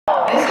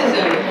This is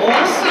an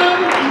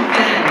awesome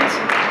event.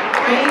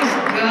 Praise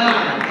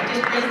God. I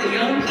just praise the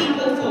young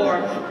people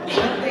for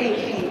what they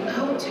came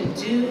out to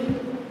do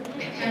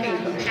and having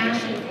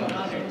compassion for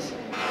others.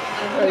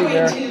 I'm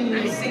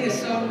going to sing a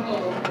song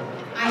called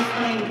I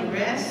Find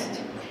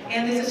Rest.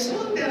 And there's a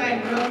song that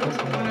I wrote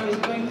when I was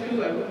going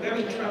through a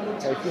very troubled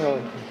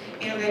time.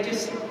 And I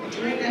just,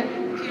 during that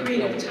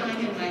period of time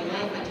in my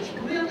life, I just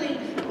really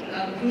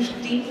grew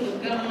deeper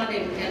with God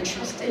and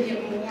trusted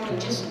Him more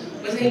and just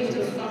was able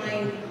to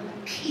find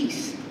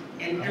peace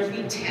in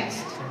every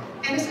test.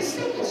 And it's a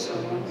simple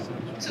song.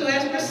 So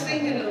as we're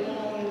singing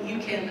along, you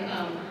can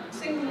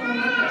sing along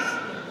with us,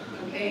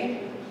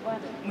 okay?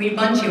 We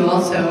invite you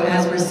also,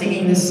 as we're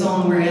singing this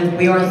song,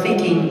 we are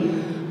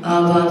thinking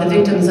of the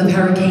victims of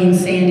Hurricane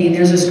Sandy.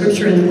 There's a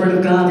scripture in the Word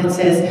of God that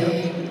says,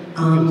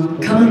 come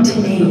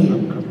unto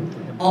me,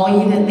 all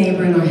ye that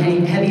labor and are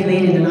heavy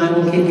laden, and I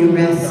will give you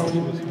rest.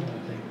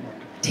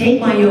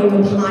 Take my yoke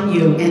upon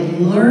you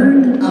and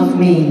learn of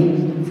me,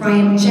 for I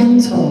am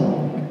gentle,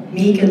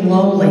 meek, and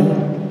lowly.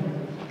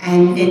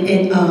 And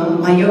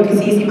my yoke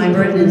is easy, my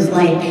burden is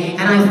light.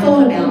 And I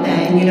thought about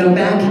that, and you know,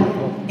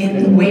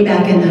 way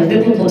back in the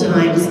biblical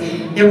times,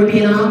 there would be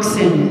an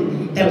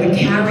oxen that would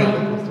carry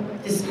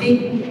this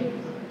big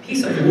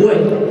piece of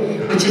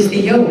wood, which is the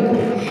yoke.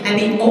 And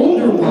the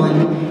older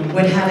one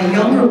would have a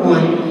younger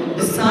one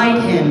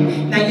beside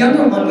him. That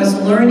younger one was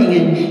learning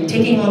and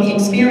taking on the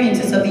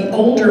experiences of the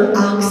older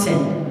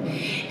oxen.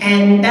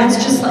 And that's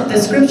just like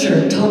the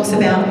scripture talks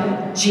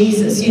about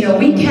Jesus. You know,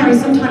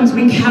 sometimes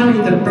we carry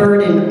the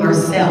burden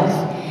ourselves.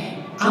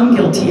 I'm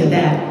guilty of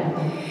that.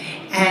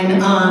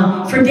 And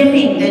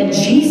forgetting that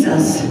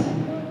Jesus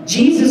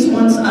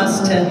wants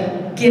us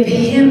to give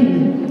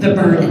Him the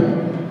burden.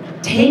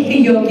 Take the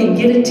yoke and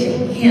give it to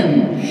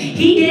Him.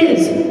 He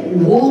is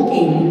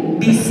walking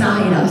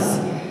beside us.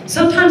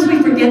 Sometimes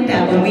we forget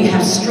that when we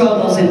have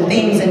struggles and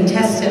things and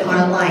tests in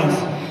our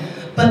life.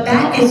 But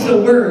that is the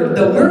Word.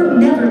 The Word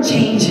never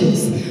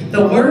changes.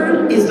 The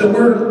Word is the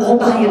Word all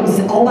by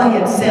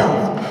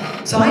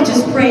itself. So I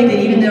just pray that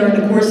even during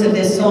the course of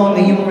this song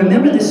that you will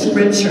remember the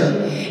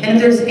scripture. And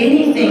if there's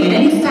anything in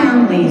any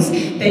families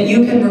that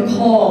you can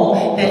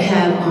recall that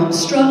have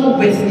struggled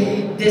with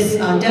this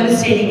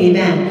devastating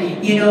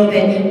event, you know,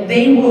 that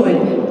they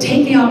would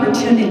take the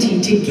opportunity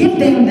to give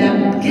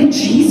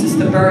Jesus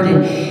the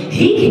burden.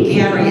 He can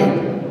carry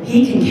it.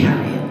 He can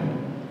carry it.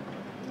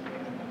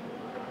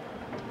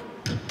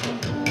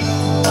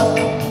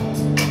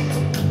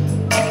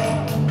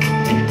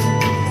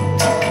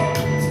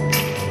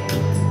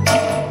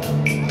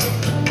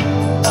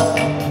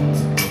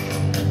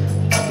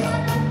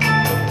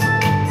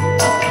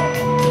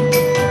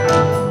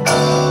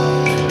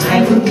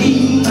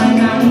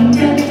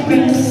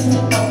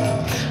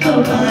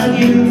 Upon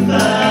you,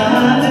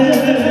 Father,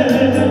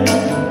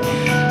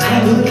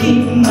 I will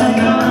keep my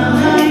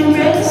mind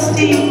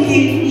resting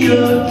in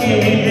your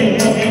care.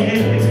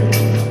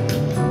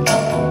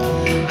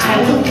 I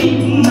will keep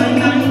my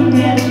mind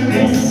at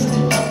rest,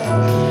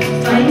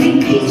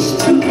 finding peace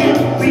through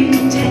every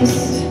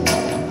test.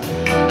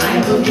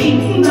 I will keep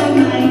my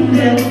mind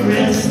at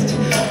rest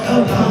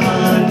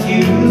upon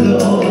you,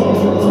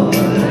 Lord.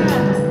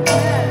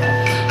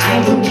 I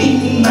will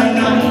keep my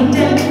mind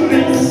at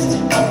rest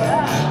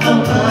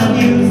upon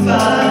you,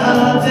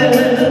 Father.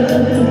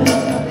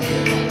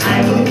 I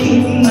will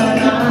keep my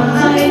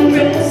mind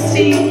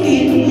resting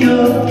in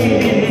your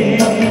care.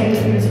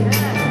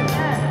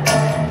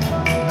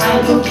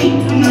 I will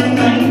keep my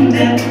mind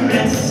at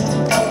rest,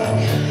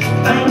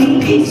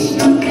 finding peace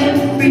through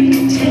every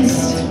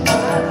test.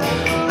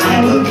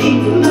 I will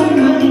keep my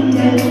mind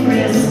at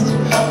rest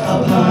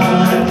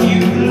upon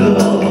you,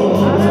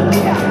 Lord.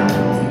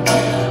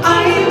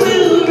 I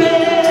will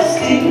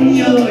rest in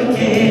your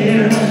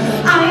care.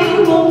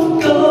 I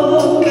won't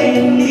go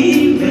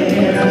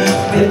anywhere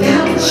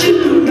without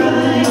you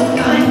right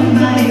by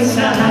my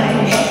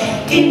side.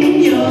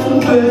 In your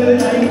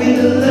word I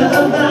will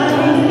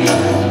abide.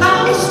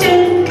 I'll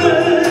stand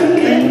firm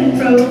and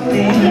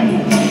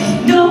proclaim.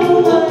 No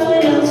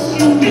one else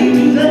can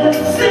do the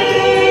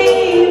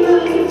same.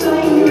 I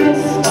find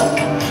rest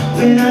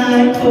when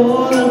I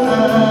call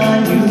upon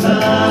you,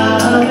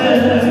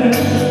 Father.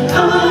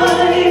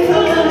 I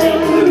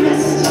find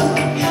rest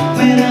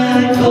when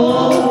I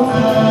call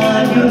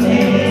upon your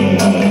name.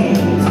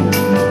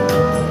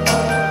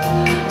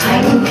 I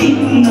will keep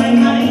my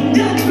mind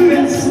at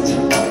rest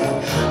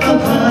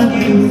upon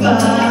you,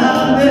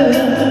 Father.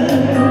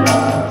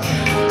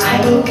 I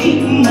will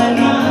keep my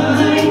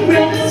mind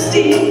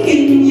resting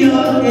in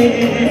your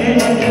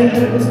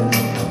care.